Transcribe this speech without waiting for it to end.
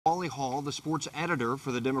Wally Hall, the sports editor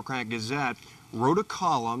for the Democrat-Gazette, wrote a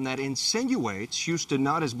column that insinuates Houston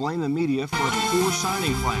Nutt has blamed the media for a poor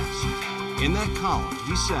signing class. In that column,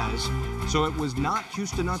 he says, so it was not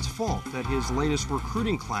Houston Nutt's fault that his latest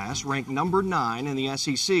recruiting class ranked number 9 in the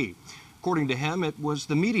SEC. According to him, it was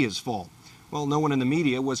the media's fault. Well, no one in the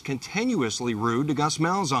media was continuously rude to Gus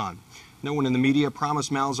Malzahn. No one in the media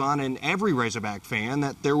promised Malzahn and every Razorback fan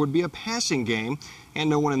that there would be a passing game,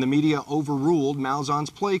 and no one in the media overruled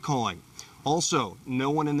Malzahn's play calling. Also,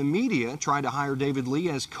 no one in the media tried to hire David Lee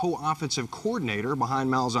as co-offensive coordinator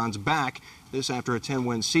behind Malzahn's back, this after a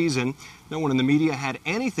 10-win season. No one in the media had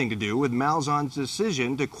anything to do with Malzahn's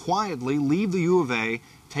decision to quietly leave the U of A,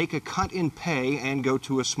 take a cut in pay, and go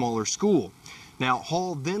to a smaller school. Now,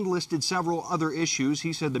 Hall then listed several other issues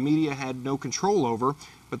he said the media had no control over,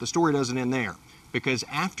 but the story doesn't end there. Because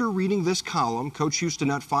after reading this column, Coach Houston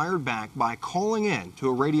Nutt fired back by calling in to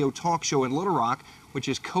a radio talk show in Little Rock, which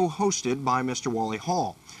is co-hosted by Mr. Wally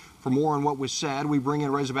Hall. For more on what was said, we bring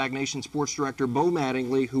in Razorback Nation sports director Bo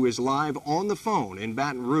Mattingly, who is live on the phone in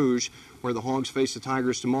Baton Rouge, where the Hogs face the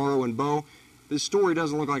Tigers tomorrow. And Bo, this story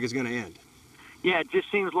doesn't look like it's going to end. Yeah, it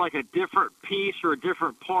just seems like a different piece or a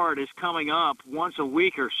different part is coming up once a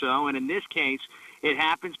week or so. And in this case, it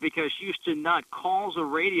happens because Houston Nutt calls a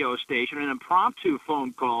radio station, an impromptu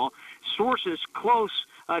phone call. Sources close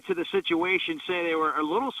to the situation say they were a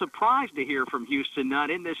little surprised to hear from Houston Nutt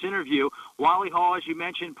in this interview. Wally Hall, as you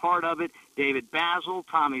mentioned, part of it. David Basil,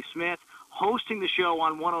 Tommy Smith, hosting the show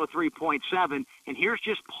on 103.7. And here's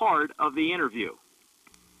just part of the interview.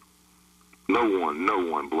 No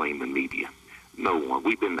one blamed the media. No one.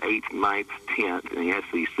 We've been 8th, 9th, 10th in the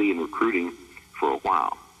SEC in recruiting for a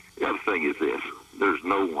while. The other thing is this. There's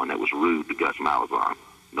no one that was rude to Gus Malzahn.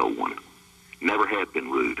 No one. Never had been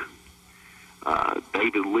rude.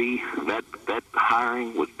 David Lee, that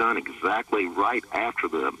hiring was done exactly right after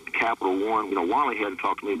the Capital One. You know, Wally hadn't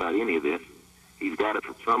talked to me about any of this. He's got it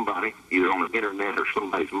from somebody, either on the internet or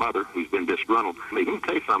somebody's mother who's been disgruntled. I mean, let me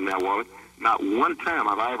tell you something now, Wally. Not one time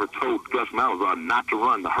have I ever told Gus Malzahn not to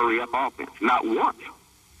run the hurry-up offense. Not once.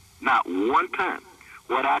 Not one time.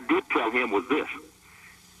 What I did tell him was this.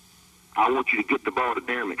 I want you to get the ball to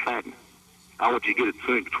Darren McFadden. I want you to get it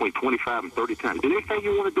to him between 25 and 30 times. Do anything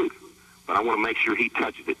you want to do, but I want to make sure he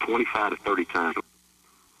touches it 25 to 30 times.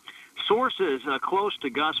 Sources close to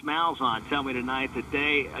Gus Malzahn tell me tonight that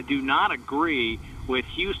they do not agree with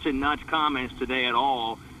Houston Nutt's comments today at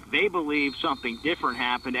all. They believe something different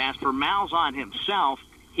happened. As for Malzahn himself,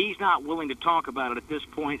 he's not willing to talk about it at this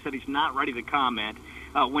point, said he's not ready to comment.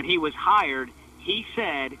 When he was hired, he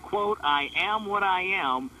said, quote, I am what I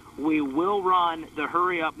am. We will run the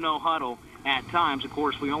hurry-up, no huddle at times. Of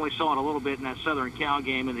course, we only saw it a little bit in that Southern Cal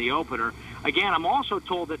game in the opener. Again, I'm also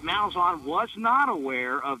told that Malzahn was not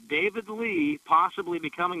aware of David Lee possibly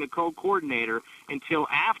becoming a co-coordinator until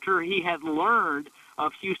after he had learned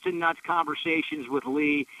of Houston Nutt's conversations with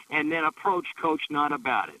Lee and then approached Coach Nutt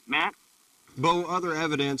about it. Matt? Bo, other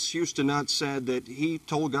evidence, Houston Nutt said that he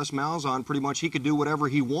told Gus Malzahn pretty much he could do whatever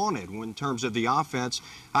he wanted in terms of the offense.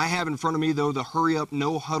 I have in front of me, though, the Hurry Up,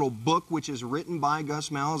 No Huddle book, which is written by Gus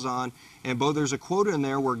Malzahn. And, Bo, there's a quote in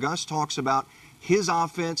there where Gus talks about his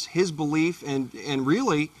offense, his belief, and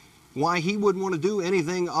really why he wouldn't want to do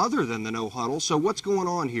anything other than the no huddle. So what's going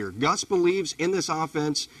on here? Gus believes in this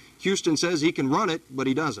offense. Houston says he can run it, but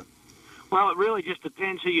he doesn't. Well, it really just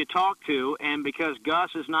depends who you talk to, and because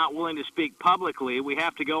Gus is not willing to speak publicly, we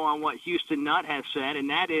have to go on what Houston Nutt has said, and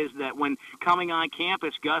that is that when coming on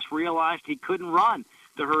campus, Gus realized he couldn't run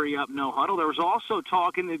the hurry-up, no huddle. There was also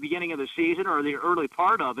talk in the beginning of the season, or the early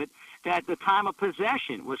part of it, that the time of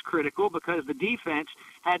possession was critical because the defense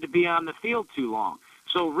had to be on the field too long.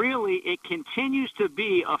 So really, it continues to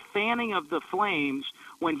be a fanning of the flames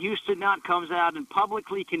when Houston Nutt comes out and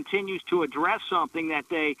publicly continues to address something that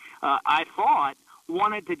they, I thought,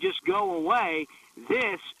 wanted to just go away.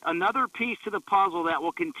 This, another piece to the puzzle that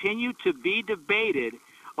will continue to be debated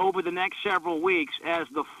over the next several weeks as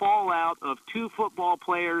the fallout of 2 football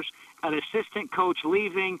players, an assistant coach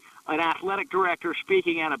leaving, an athletic director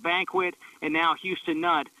speaking at a banquet, and now Houston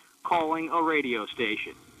Nutt calling a radio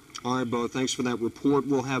station. All right, Bo, thanks for that report.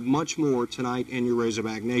 We'll have much more tonight in your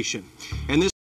Razorback Nation. And this